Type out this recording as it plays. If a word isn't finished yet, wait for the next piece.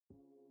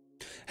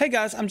Hey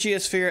guys, I'm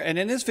GSphere, and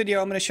in this video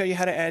I'm going to show you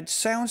how to add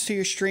sounds to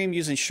your stream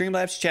using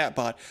Streamlabs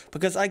Chatbot,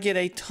 because I get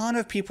a ton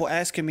of people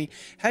asking me,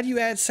 how do you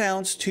add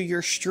sounds to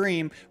your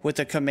stream with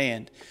a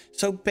command?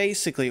 So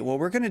basically what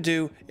we're going to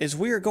do is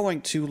we are going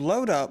to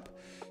load up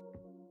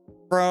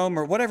Chrome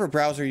or whatever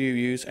browser you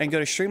use and go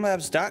to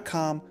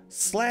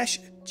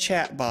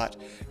streamlabs.com/chatbot.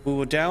 We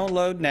will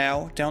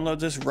download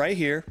this right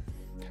here.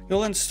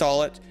 You'll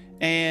install it,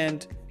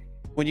 and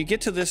when you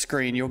get to this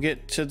screen, you'll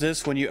get to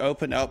this when you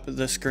open up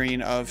the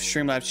screen of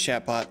Streamlabs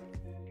Chatbot.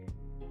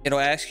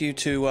 It'll ask you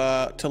to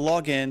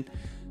log in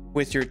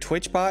with your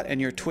Twitch bot and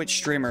your Twitch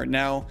streamer.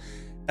 Now,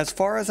 as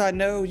far as I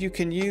know, you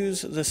can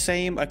use the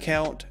same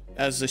account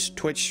as the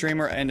Twitch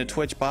streamer and the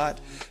Twitch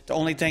bot. The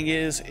only thing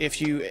is,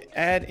 if you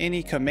add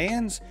any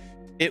commands,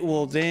 it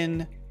will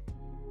then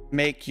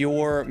make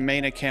your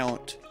main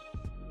account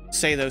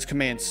say those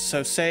commands.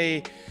 So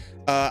say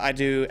I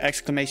do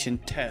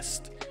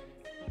 !test.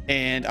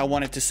 And I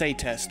want it to say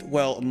test.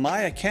 Well,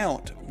 my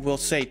account will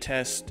say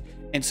test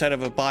instead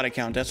of a bot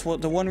account. That's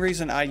the one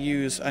reason I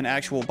use an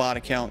actual bot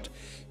account,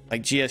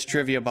 like GS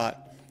Trivia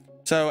Bot.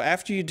 So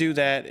after you do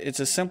that, it's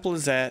as simple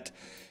as that.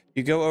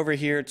 You go over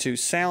here to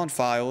sound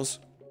files,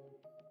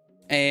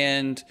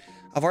 and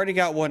I've already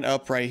got one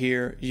up right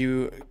here.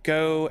 You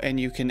go and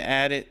you can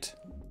add it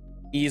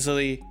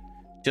easily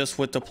just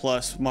with the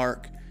plus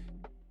mark.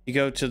 You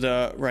go to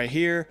the right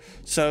here.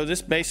 So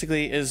this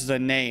basically is the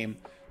name.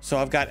 So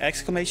I've got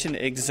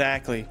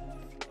 !exactly.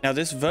 Now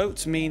this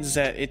votes means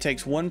that it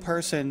takes one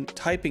person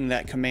typing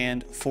that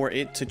command for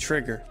it to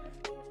trigger.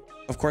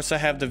 Of course, I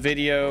have the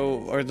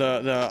video or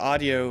the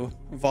audio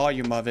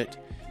volume of it.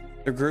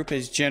 The group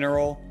is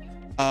general.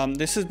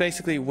 This is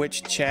basically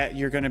which chat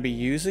you're going to be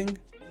using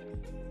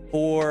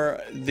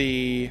for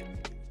the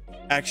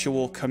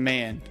actual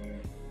command.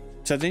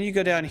 So then you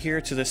go down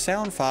here to the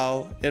sound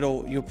file.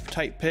 You'll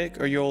type pick,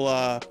 or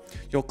you'll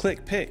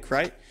click pick,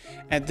 right?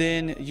 And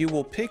then you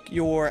will pick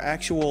your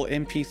actual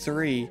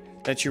MP3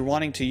 that you're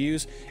wanting to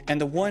use. And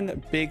the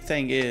one big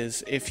thing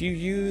is, if you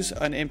use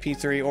an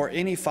MP3 or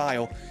any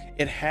file,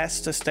 it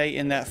has to stay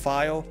in that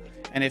file.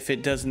 And if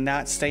it does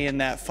not stay in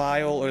that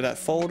file or that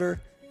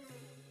folder,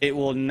 it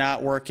will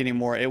not work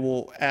anymore. It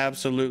will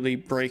absolutely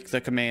break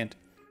the command.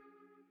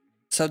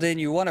 So then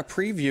you want to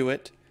preview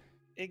it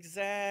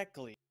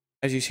exactly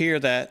as you hear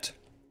that.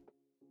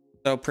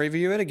 So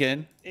preview it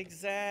again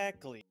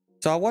exactly.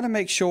 So I want to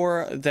make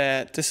sure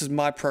that this is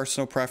my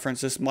personal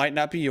preference. This might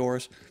not be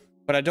yours,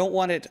 but I don't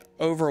want it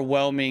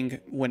overwhelming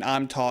when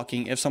I'm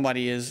talking if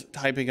somebody is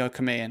typing a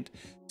command.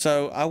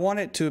 So I want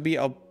it to be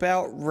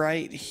about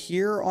right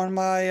here on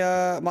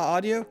my my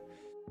audio.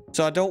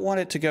 So I don't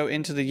want it to go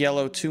into the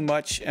yellow too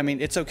much. I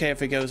mean, it's okay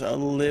if it goes a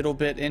little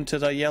bit into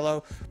the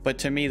yellow, but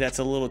to me that's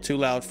a little too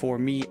loud for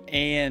me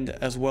and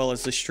as well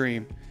as the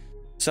stream.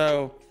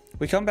 So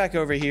we come back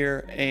over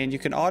here, and you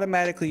can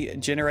automatically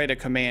generate a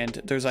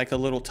command. There's like a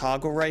little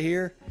toggle right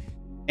here,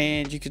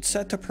 and you could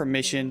set the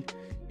permission.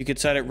 You could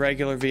set it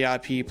regular,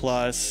 VIP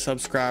plus,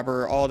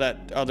 subscriber, all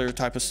that other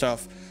type of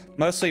stuff.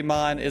 Mostly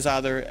mine is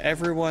either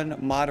everyone,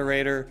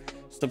 moderator,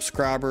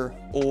 subscriber,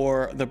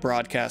 or the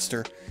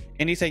broadcaster.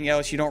 Anything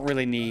else you don't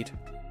really need.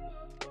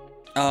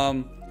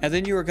 And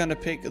then you are going to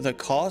pick the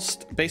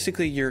cost,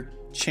 basically your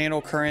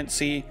channel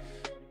currency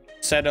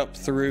set up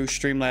through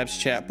Streamlabs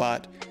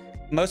Chatbot.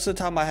 Most of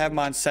the time I have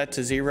mine set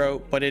to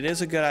 0, but it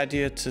is a good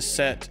idea to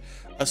set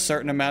a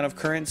certain amount of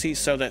currency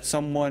so that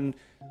someone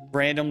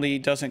randomly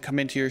doesn't come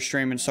into your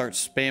stream and start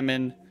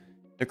spamming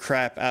the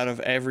crap out of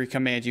every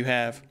command you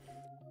have.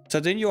 So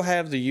then you'll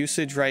have the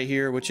usage right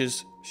here, which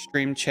is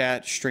stream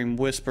chat, stream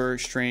whisper,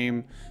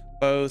 stream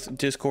both,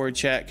 Discord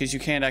chat, because you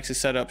can't actually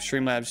set up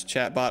Streamlabs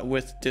Chatbot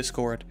with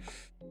Discord.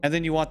 And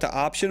then you want the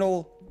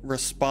optional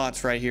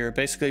response right here,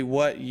 basically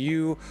what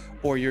you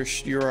or your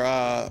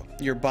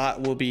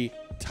bot will be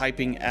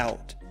typing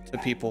out to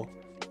people.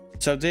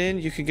 So then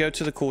you can go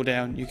to the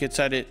cooldown. You can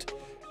set it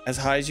as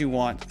high as you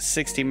want,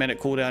 60-minute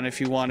cooldown if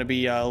you want to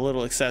be a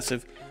little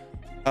excessive,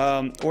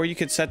 or you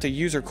could set the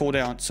user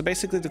cooldown. So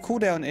basically the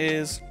cooldown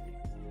is,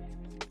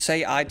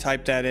 say I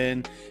type that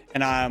in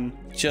and I'm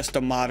just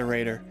a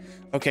moderator.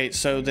 Okay,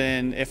 so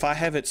then if I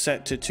have it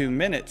set to 2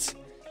 minutes,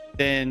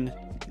 then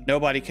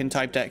nobody can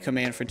type that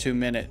command for 2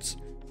 minutes.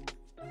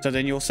 So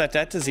then you'll set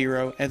that to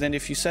 0, and then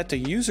if you set the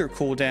user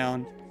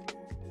cooldown,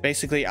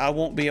 basically I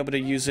won't be able to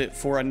use it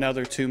for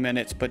another 2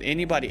 minutes, but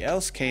anybody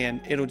else can.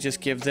 It'll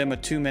just give them a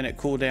 2-minute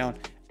cooldown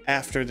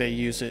after they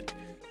use it.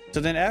 So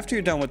then after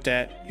you're done with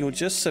that, you'll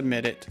just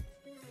submit it.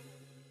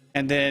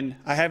 And then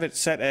I have it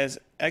set as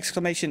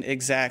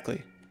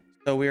 !exactly.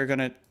 So we are going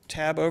to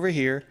tab over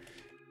here,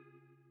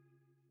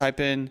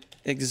 type in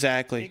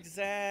exactly,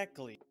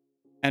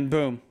 and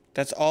boom.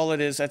 That's all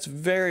it is. That's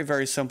very,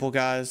 very simple,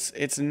 guys.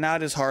 It's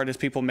not as hard as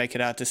people make it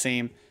out to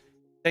seem.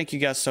 Thank you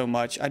guys so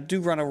much. I do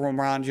run a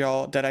remind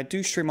y'all that I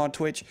do stream on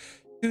Twitch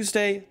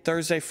Tuesday,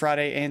 Thursday,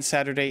 Friday, and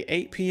Saturday,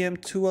 8 p.m.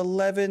 to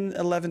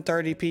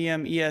 11:30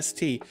 p.m.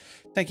 EST.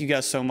 Thank you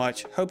guys so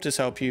much. Hope this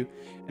helped you.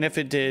 And if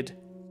it did,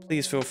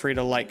 please feel free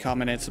to like,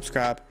 comment, and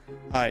subscribe.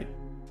 All right.